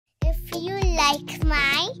If you like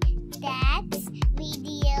my dad's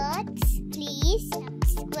videos, please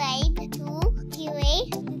subscribe to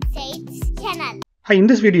QA Insights channel. Hi, in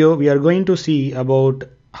this video we are going to see about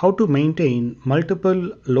how to maintain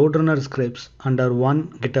multiple LoadRunner scripts under one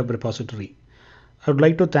GitHub repository. I would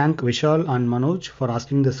like to thank Vishal and Manoj for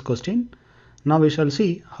asking this question. Now we shall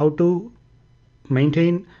see how to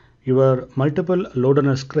maintain your multiple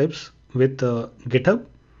LoadRunner scripts with GitHub.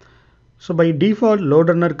 So by default,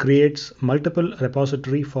 LoadRunner creates multiple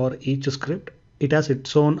repository for each script. It has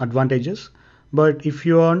its own advantages, but if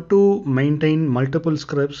you want to maintain multiple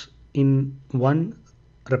scripts in one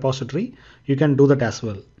repository, you can do that as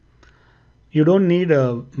well. You don't need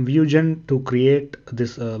a Vuegen to create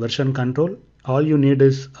this version control. All you need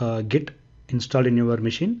is Git installed in your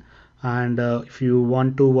machine, and if you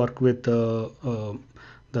want to work with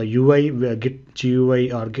the UI, Git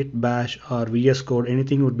GUI or Git Bash or VS Code,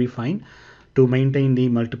 anything would be fine to maintain the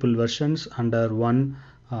multiple versions under one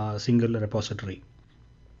single repository.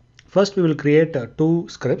 First, we will create two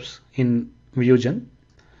scripts in Vuegen.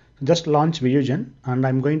 Just launch Vuegen, and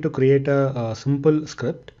I'm going to create a simple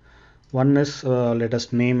script. One is let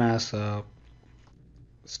us name as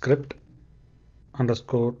script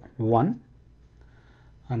underscore 1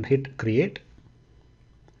 and hit create.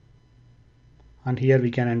 And here we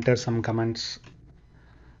can enter some comments.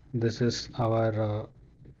 This is our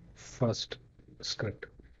first script.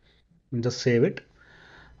 Just save it,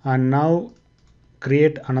 and now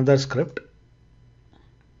create another script,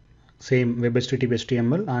 same web HTTP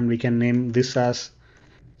HTML, and we can name this as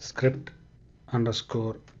script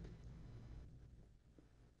underscore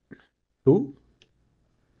 2.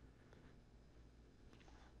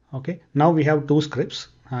 Okay, now we have two scripts,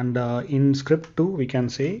 and in script 2 we can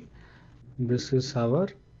say this is our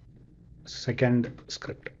second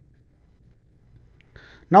script.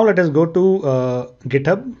 Now let us go to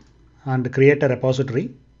GitHub and create a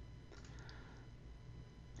repository.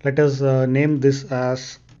 Let us name this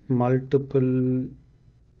as multiple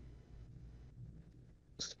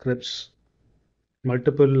scripts,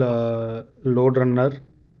 multiple LoadRunner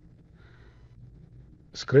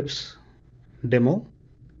scripts demo,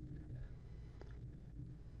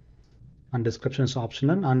 and description is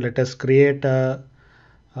optional. And let us create a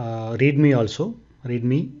readme also,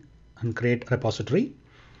 readme, and create repository.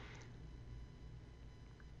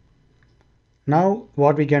 Now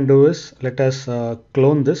what we can do is let us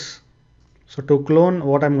clone this. So to clone,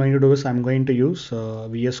 what I'm going to do is I'm going to use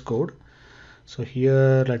VS Code. So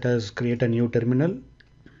here let us create a new terminal,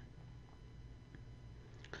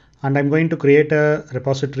 and I'm going to create a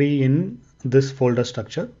repository in this folder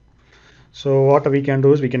structure. So what we can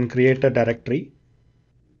do is we can create a directory,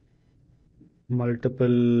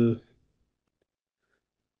 multiple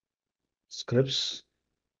scripts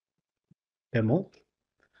demo,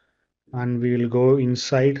 and we will go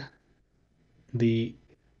inside the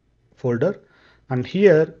folder, and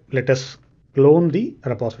here let us clone the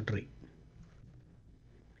repository.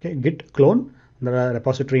 Okay, git clone the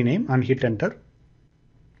repository name and hit enter.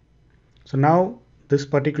 So now this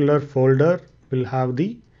particular folder will have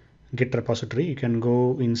the Git repository. You can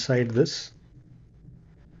go inside this.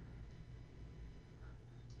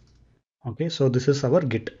 Okay, so this is our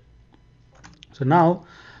Git. So now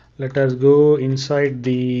let us go inside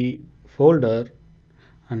the folder,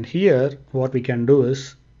 and here what we can do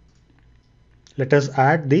is let us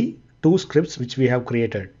add the two scripts which we have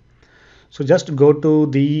created. So just go to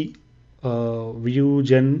the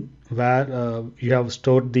Vuegen where you have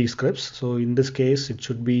stored the scripts. So in this case it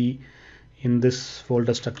should be in this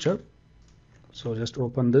folder structure. So just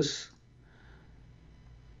open this,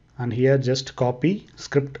 and here just copy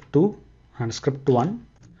script 2 and script 1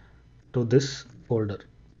 to this folder.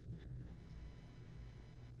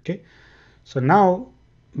 Okay, so now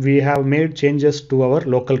we have made changes to our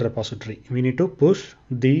local repository. We need to push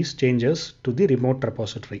these changes to the remote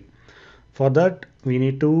repository. For that we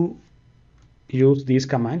need to use these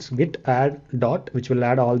commands: git add dot, which will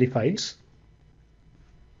add all the files,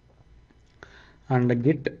 and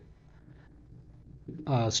git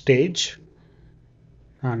stage,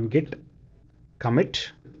 and git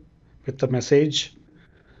commit with the message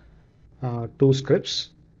two scripts.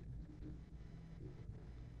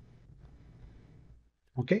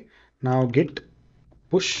 Okay, now git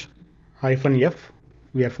push -f,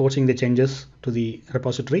 we are forcing the changes to the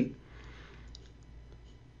repository,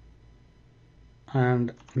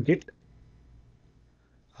 and git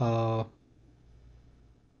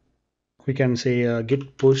we can say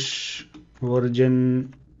git push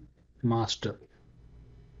version master.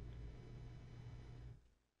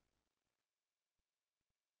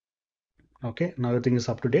 Okay, now everything is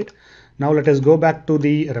up to date. Now let us go back to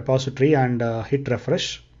the repository and hit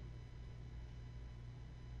refresh.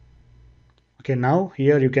 Okay, now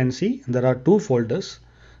here you can see there are two folders,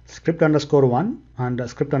 script_1 and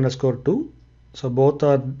script_2. So both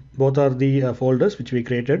are the folders which we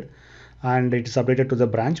created, and it is updated to the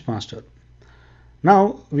branch master.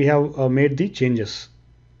 Now we have made the changes.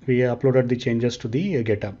 We uploaded the changes to the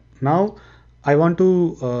GitHub. Now I want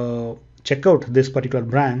to check out this particular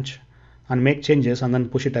branch and make changes and then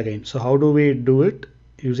push it again. So how do we do it?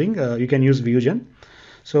 Using you can use Vusion.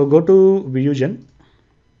 So go to Vusion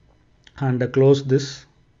and close this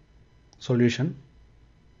solution.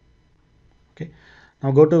 Okay.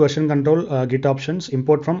 Now go to version control, Git options,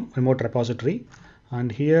 import from remote repository,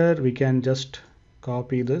 and here we can just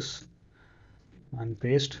copy this and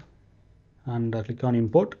paste and click on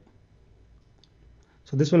import.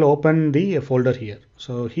 So this will open the folder here.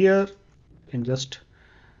 So here you can just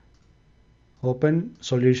open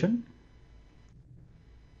solution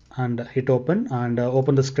and hit open, and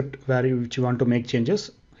open the script where which you want to make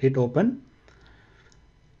changes. Hit open,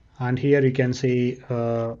 and here you can see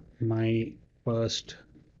my first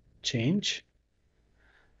change.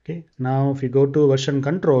 Okay, now if you go to version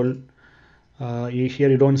control, here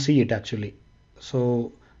you don't see it actually.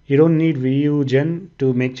 So you don't need Vusion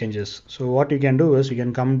to make changes. So what you can do is you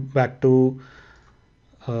can come back to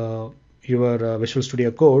your Visual Studio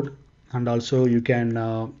Code, and also you can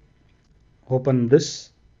open this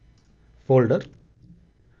folder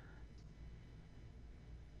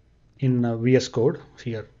in VS Code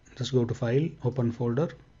here. Just go to File, Open Folder,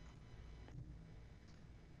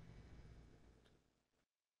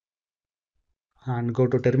 and go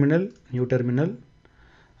to Terminal, New Terminal,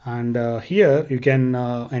 and here you can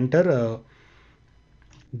enter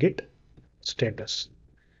Git status.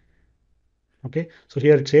 Okay, so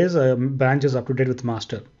here it says branch is up to date with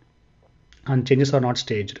master and changes are not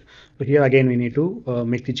staged. So here again we need to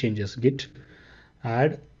make the changes. Git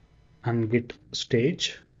add and git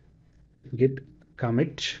stage, git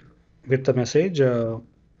commit with the message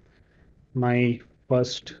my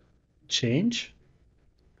first change,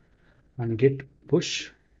 and git push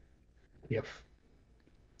F.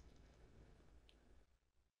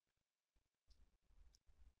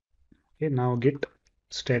 Okay, now git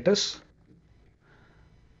status,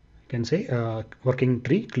 you can say working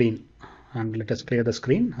tree clean, and let us clear the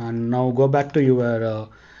screen, and now go back to your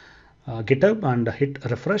GitHub and hit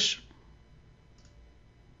refresh,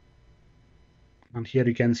 and here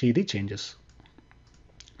you can see the changes.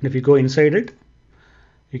 And if you go inside it,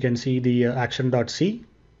 you can see the action.c.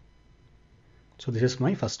 So this is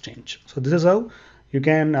my first change. So this is how you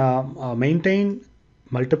can maintain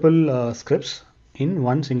multiple scripts in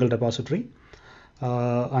one single repository,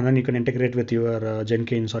 and then you can integrate with your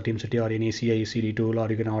Jenkins or TeamCity or any CI/CD tool, or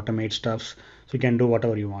you can automate stuffs. So you can do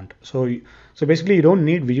whatever you want. So basically you don't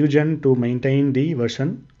need Vusion to maintain the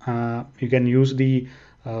version. You can use the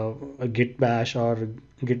Git Bash or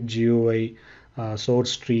Git GUI,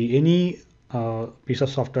 source tree, any piece of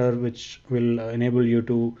software which will enable you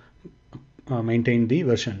to maintain the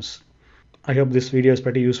versions. I hope this video is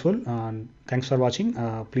pretty useful, and thanks for watching.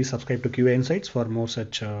 Please subscribe to QA Insights for more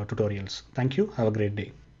such tutorials. Thank you. Have a great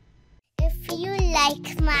day. If you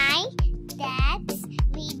like my dad's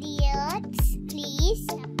videos, please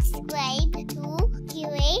subscribe to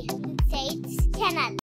QA Insights channel.